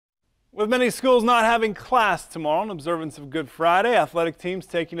With many schools not having class tomorrow in observance of Good Friday, athletic teams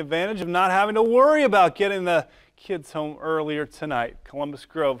taking advantage of not having to worry about getting the kids home earlier tonight. Columbus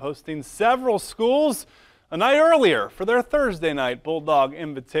Grove hosting several schools a night earlier for their Thursday night Bulldog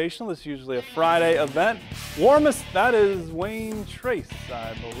Invitational. This is usually a Friday event. Warmest, that is Wayne Trace,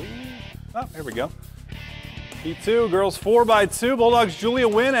 I believe. Oh, here we go. P2, girls 4x2. Bulldogs Julia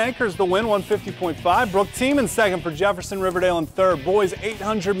Wynn anchors the win, 150.5. Brooke Tiemann second for Jefferson Riverdale in third. Boys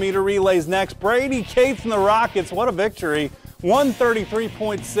 800-meter relays next. Brady Cates and the Rockets, what a victory,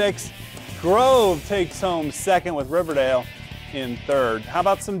 133.6. Grove takes home second with Riverdale in third. How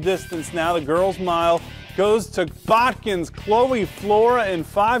about some distance now? The girls mile goes to Botkins. Chloe Flora in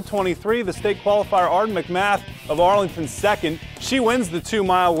 5:23. The state qualifier Arden McMath of Arlington second. She wins the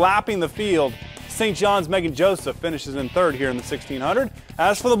 2-mile, lapping the field. St. John's Megan Joseph finishes in third here in the 1600.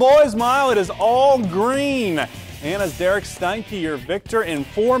 As for the boys mile, it is all green. Anna's Derek Steinke, your victor, in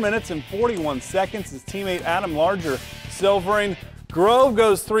 4 minutes and 41 seconds. His teammate Adam Larger silvering. Grove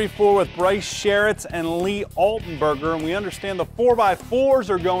goes 3-4 with Bryce Sherritts and Lee Altenberger. And we understand the 4x4s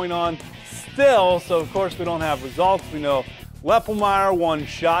are going on still, so of course we don't have results. We know Leppelmeyer won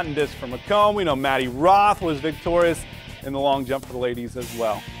shot and disc for Macomb. We know Maddie Roth was victorious in the long jump for the ladies as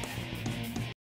well.